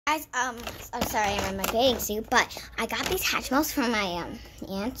Guys, I'm sorry I'm in my bathing suit, but I got these Hatchimals from my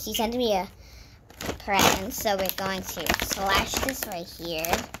aunt. She sent me a present, so we're going to slash this right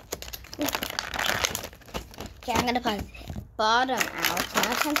here. Okay, I'm gonna put the bottom out.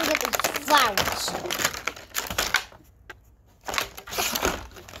 Now it's time to get these flowers.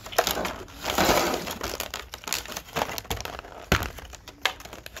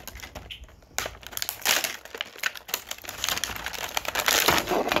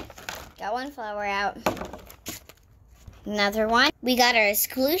 Got one flower out. Another one. We got our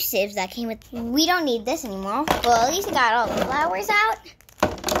exclusives that came with. We don't need this anymore. Well, at least we got all the flowers out.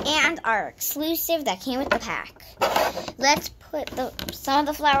 And our exclusive that came with the pack. Let's put some of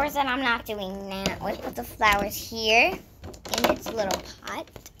the flowers that I'm not doing now. Let's put the flowers here in its little pot.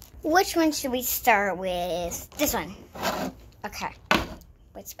 Which one should we start with? This one. Okay.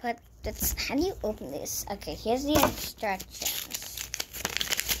 How do you open this? Okay, here's the instructions.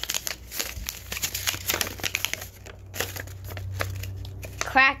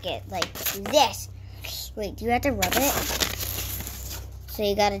 Crack it like this. Wait, do you have to rub it? So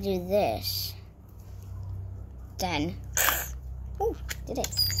you gotta do this. Then, ooh, did it?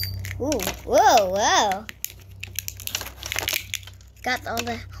 Ooh, whoa. Got all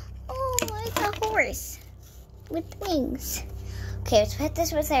the, oh, it's a horse with wings. Okay, let's put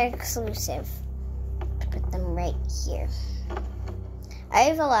this with our exclusive. Put them right here. I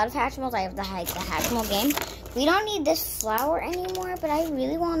have a lot of Hatchimals. I have the Hatchimal game. We don't need this flower anymore, but I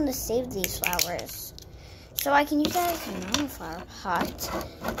really wanted to save these flowers. So I can use that as a normal flower pot.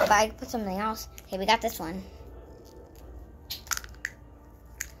 But I can put something else. Okay, we got this one.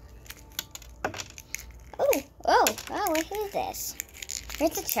 Oh, what is this?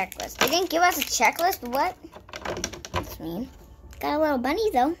 Here's a checklist. They didn't give us a checklist, what? That's mean. Got a little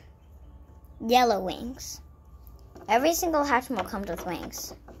bunny, though. Yellow wings. Every single Hatchimal comes with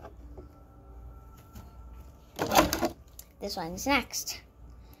wings. This one's next.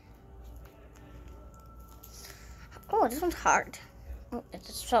 Oh, this one's hard. Oh, it's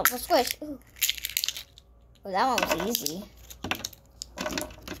a squish. Ooh. Oh, that one was easy.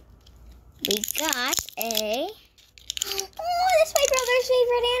 We got a... Oh, this is my brother's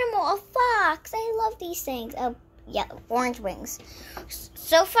favorite animal, a fox. I love these things. Oh, yeah, orange wings.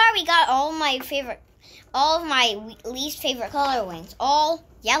 So far, we got all of my least favorite color wings. All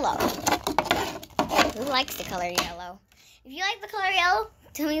yellow. Who likes the color yellow? If you like the color yellow,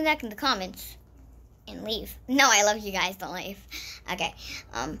 tell me that in the comments. And leave. No, I love you guys. Don't leave. Okay.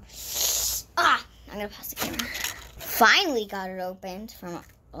 I'm gonna pause the camera. Finally got it opened from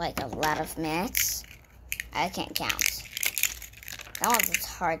like a lot of minutes. I can't count. That one was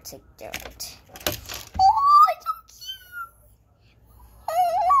hard to do it. Oh, it's so cute.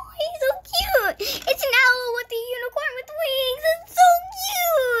 Oh, he's so cute. It's an owl with a unicorn with wings. It's so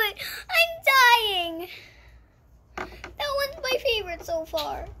cute. I'm dying. That one's my favorite so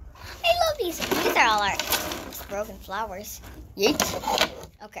far. I love these. These are all our broken flowers. Yeet.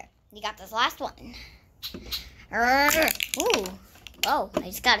 Okay, you got this last one. Ooh. Oh, I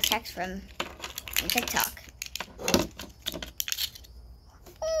just got a text from TikTok.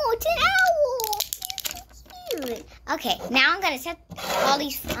 Oh, it's an owl. It's so cute. Okay, now I'm gonna set all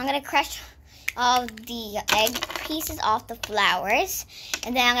these. I'm gonna crush all the egg pieces off the flowers,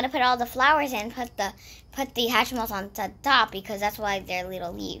 and then I'm gonna put all the flowers in. Put the Hatchimals on the top because that's why they're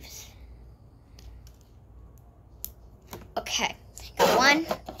little leaves. Okay, got one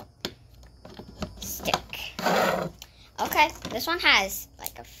stick. Okay, this one has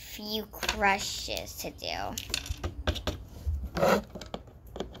like a few crushes to do.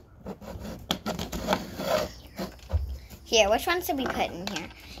 Here, which ones should we put in here?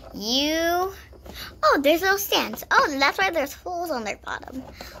 Oh, there's little stands. Oh, that's why there's holes on their bottom.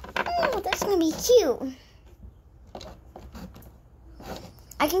 Oh, that's gonna be cute.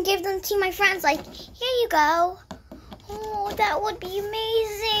 I can give them to my friends, like, here you go. Oh, that would be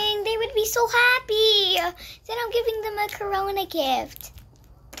amazing. They would be so happy that I'm giving them a Corona gift.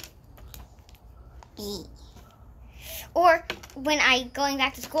 Or when going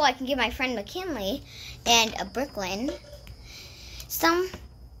back to school, I can give my friend McKinley and a Brooklyn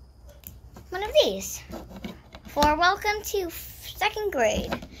one of these for welcome to 2nd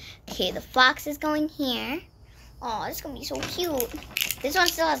grade. Okay, the fox is going here. Oh, this is gonna be so cute. This one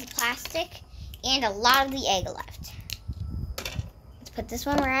still has plastic and a lot of the egg left. Let's put this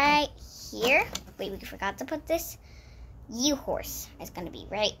one right here. Wait, we forgot to put this horse. It's gonna be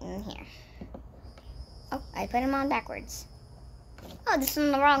right in here. Oh, I put him on backwards. Oh, this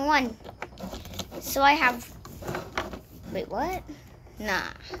is the wrong one. So I have, wait, what? Nah.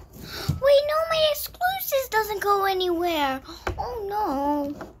 Wait, no, my exclusives doesn't go anywhere. Oh,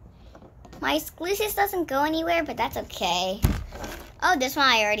 no. My exclusives doesn't go anywhere, but that's okay. Oh, this one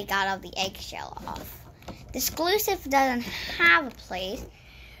I already got all the eggshell off. The exclusive doesn't have a place.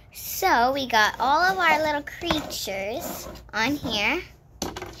 So we got all of our little creatures on here.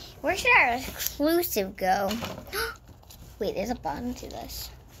 Where should our exclusive go? Wait, there's a button to this.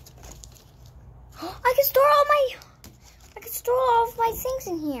 I can store all of my things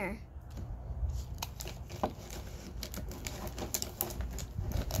in here.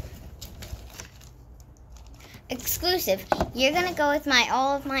 Exclusive. You're gonna go with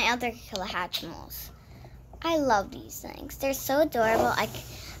all of my other killer Hatchimals. I love these things. They're so adorable. I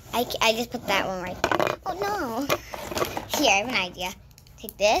just put that one right there. Oh no. Here, I have an idea.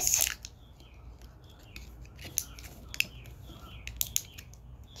 Take this.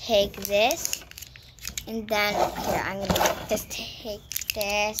 Take this. And then here, I'm gonna just take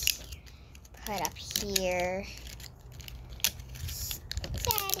this. Put up here.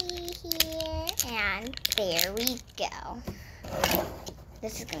 Daddy here. And there we go.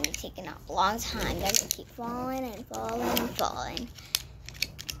 This is gonna be taking a long time. They're gonna keep falling and falling and falling.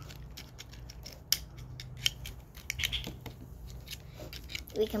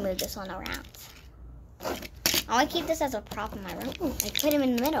 We can move this one around. I want to keep this as a prop in my room. Ooh, I put him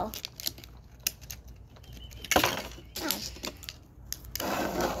in the middle. Oh.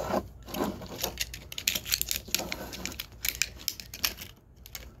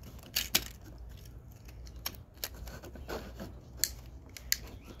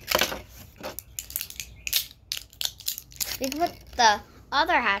 We can put the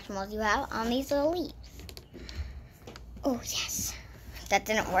other Hatchimals you have on these little leaves. Oh, yes. That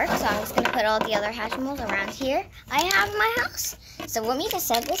didn't work, so I'm just going to put all the other Hatchimals around here I have in my house. So let me just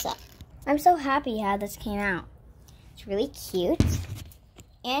set this up. I'm so happy how this came out. It's really cute.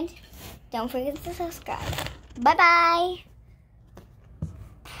 And don't forget to subscribe. Bye-bye.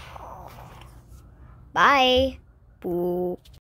 Bye. Boo.